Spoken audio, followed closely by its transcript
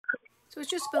So it's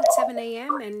just about 7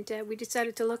 a.m. and we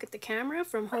decided to look at the camera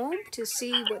from home to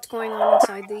see what's going on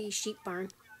inside the sheep barn.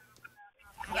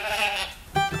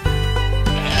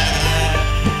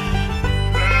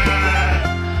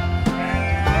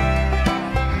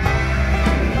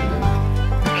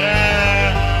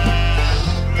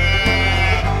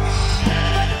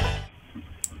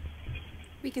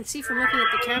 We can see from looking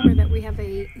at the camera that we have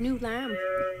a new lamb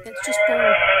that's just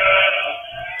born.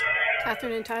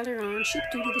 Catherine and Tyler are on sheep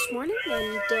duty this morning,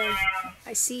 and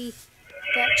I see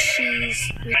that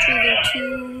she's retrieving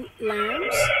 2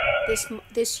 lambs.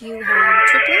 This ewe had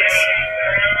triplets.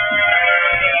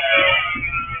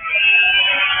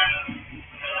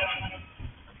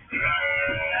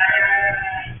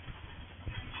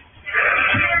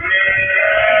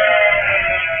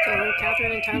 So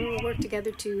Catherine and Tyler will work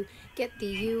together to get the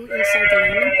ewe inside the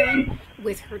lambing pen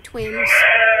with her twins,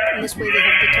 and this way they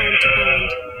have the time to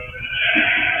bond.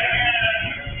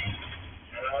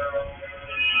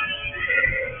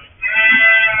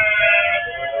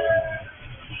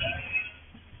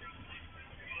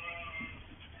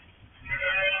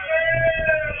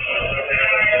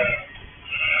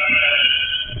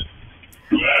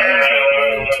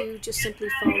 To just simply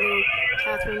follow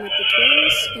Catherine with the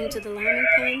twins into the lambing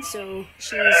pen, so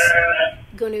she's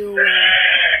going to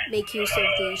make use of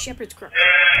the shepherd's crook.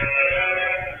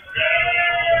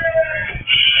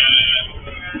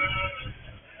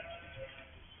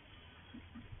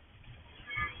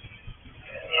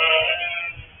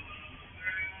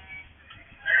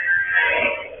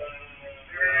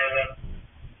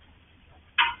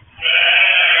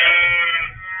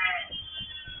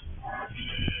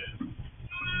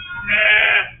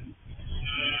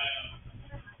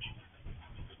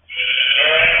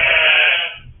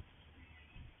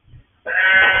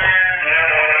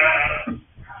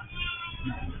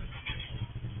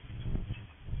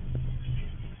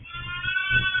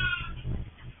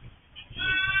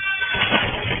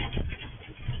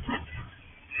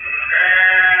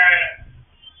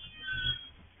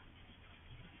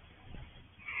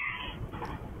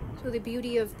 So the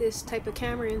beauty of this type of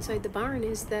camera inside the barn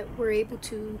is that we're able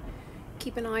to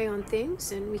keep an eye on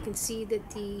things, and we can see that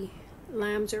the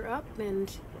lambs are up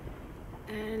and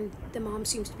the mom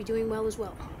seems to be doing well as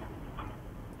well.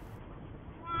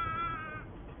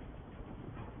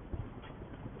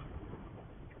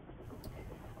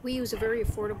 We use a very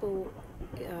affordable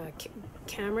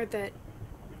camera that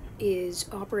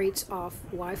operates off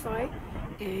Wi-Fi,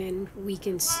 and we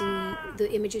can see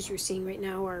the images you're seeing right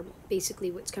now are basically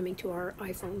what's coming to our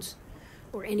iPhones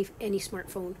or any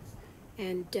smartphone,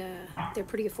 and they're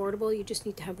pretty affordable. You just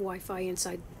need to have Wi-Fi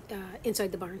inside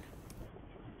the barn.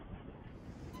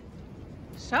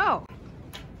 So,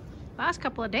 last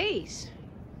couple of days,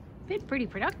 been pretty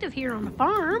productive here on the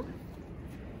farm.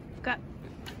 We've got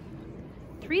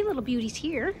 3 little beauties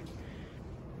here.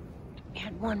 We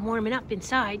had one warming up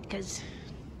inside because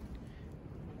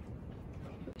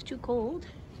it was too cold,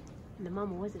 and the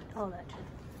mama wasn't all that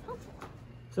helpful.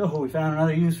 So we found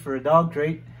another use for a dog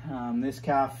trait. This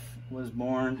calf was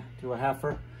born to a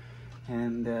heifer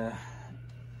and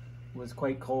was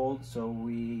quite cold, so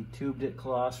we tubed it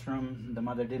colostrum. The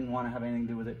mother didn't want to have anything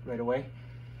to do with it right away.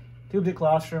 Tubed it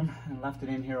colostrum and left it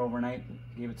in here overnight.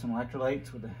 Gave it some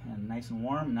electrolytes and nice and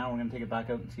warm. Now we're going to take it back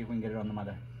out and see if we can get it on the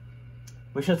mother.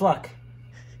 Wish us luck.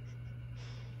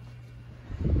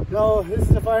 So this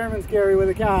is a fireman's carry with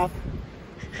a calf.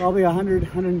 Probably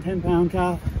 110 pound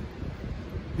calf.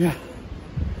 Yeah.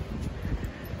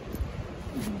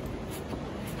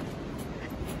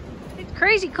 It's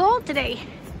crazy cold today.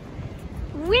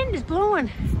 The wind is blowing.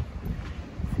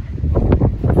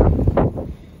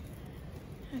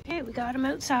 Okay, we got him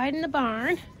outside in the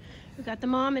barn. We got the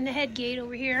mom in the head gate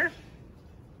over here.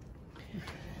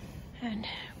 And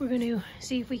we're going to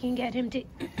see if we can get him to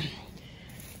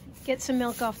get some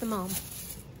milk off the mom.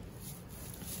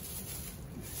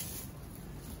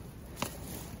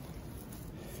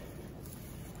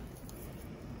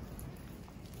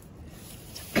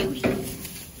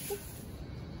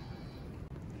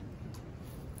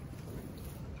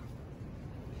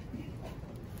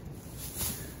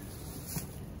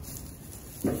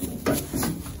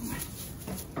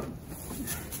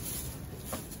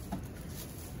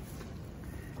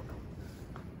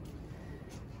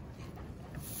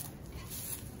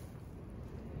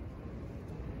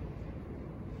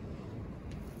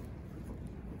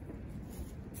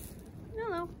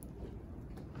 Hello.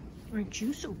 Aren't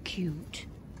you so cute?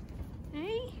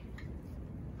 Hey?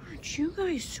 Aren't you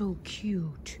guys so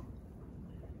cute?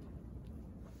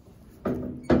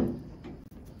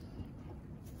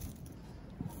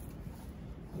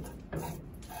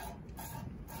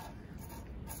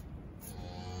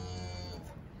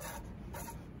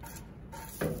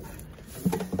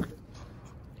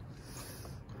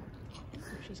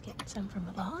 from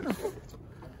the bottom.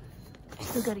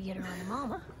 Still got to get her on the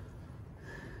mama.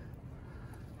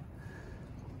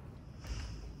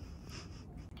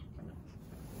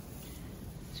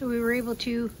 So we were able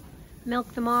to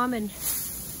milk the mom and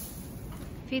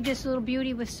feed this little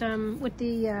beauty with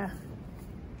the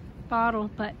bottle,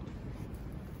 but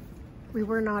we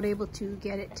were not able to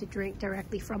get it to drink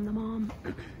directly from the mom.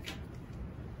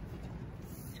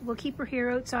 So we'll keep her here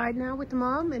outside now with the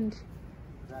mom and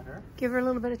give her a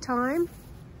little bit of time.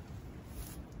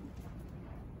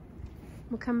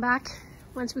 We'll come back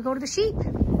once we go to the sheep.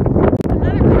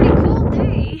 Another pretty cold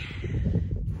day.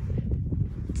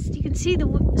 You can see the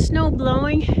snow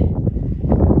blowing.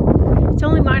 It's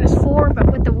only -4,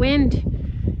 but with the wind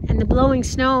and the blowing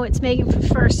snow, it's making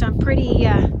for some pretty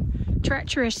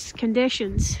treacherous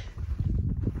conditions.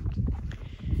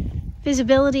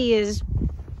 Visibility is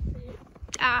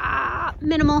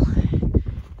minimal,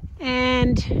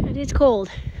 and it is cold.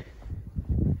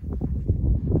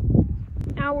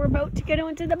 Now we're about to go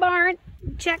into the barn,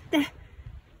 check the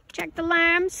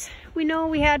lambs. We know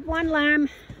we had one lamb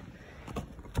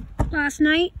last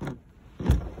night.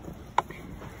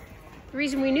 The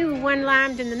reason we knew one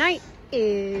lambed in the night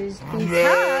is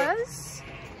because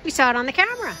we saw it on the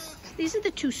camera. These are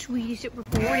the two sweeties that were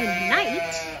born in the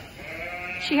night.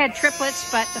 She had triplets,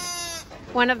 but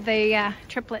one of the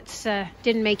triplets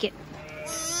didn't make it.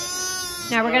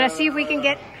 Now we're gonna see if we can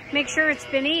make sure it's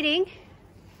been eating.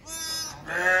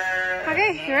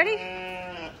 Okay, you ready?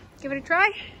 Give it a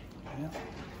try. Yeah.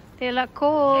 They look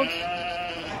cold.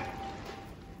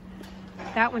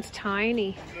 That one's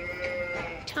tiny.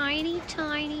 Tiny,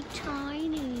 tiny,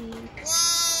 tiny.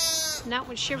 And that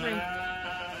one's shivering.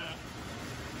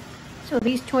 So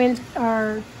these twins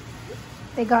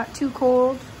they got too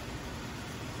cold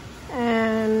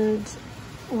and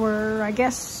were, I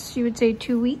guess you would say,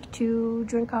 too weak to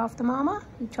drink off the mama.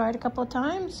 We tried a couple of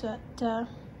times, but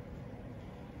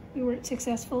we weren't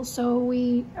successful. So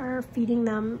we are feeding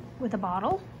them with a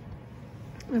bottle,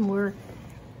 and we're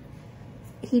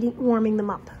warming them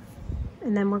up.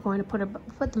 And then we're going to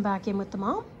put them back in with the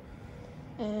mom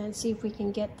and see if we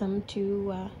can get them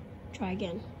to try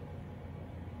again.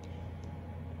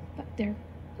 But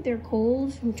they're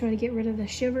cold. I'm trying to get rid of the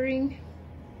shivering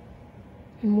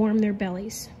and warm their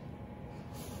bellies.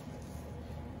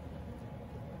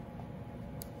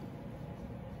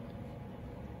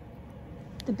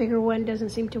 The bigger one doesn't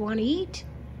seem to want to eat.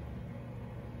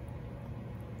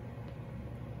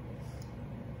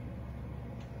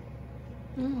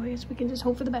 I guess we can just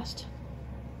hope for the best.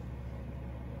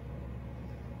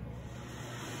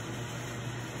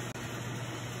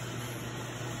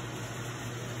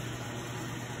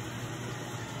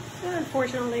 And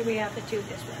unfortunately, we have to tube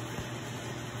this one.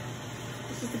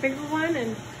 This is the bigger one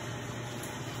and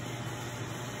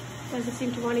doesn't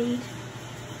seem to want to eat.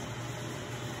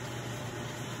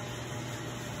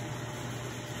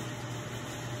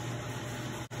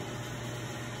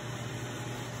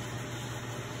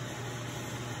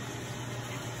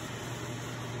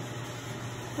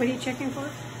 What are you checking for?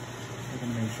 I'm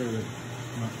going to make sure that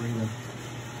I'm not breathing,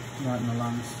 not in the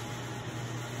lungs.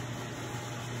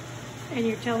 And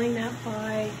you're telling that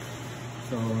by?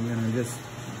 So I'm going to just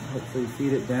hopefully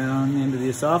feed it down into the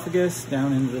esophagus,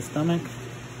 down into the stomach.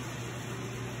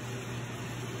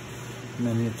 And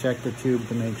then you check the tube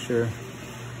to make sure.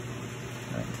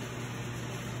 Right.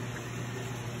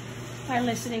 By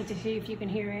listening to see if you can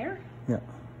hear air? Yeah.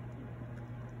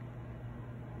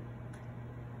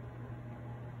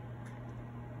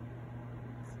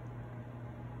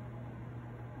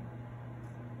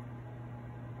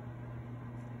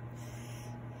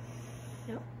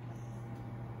 Nope.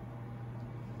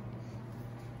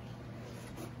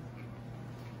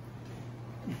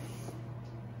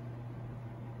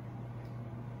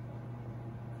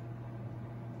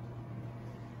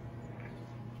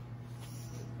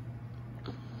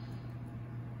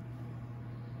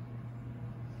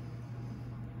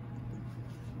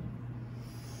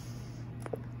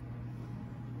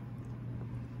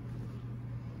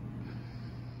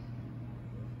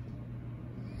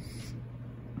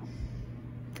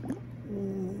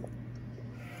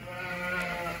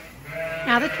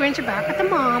 Now the twins are back with the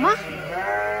mama.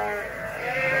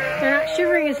 They're not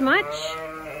shivering as much.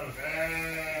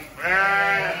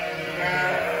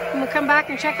 And we'll come back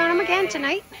and check on them again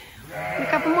tonight in a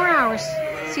couple more hours.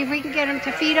 See if we can get them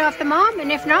to feed off the mom,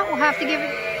 and if not, we'll have to give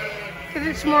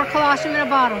it some more colostrum in a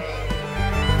bottle.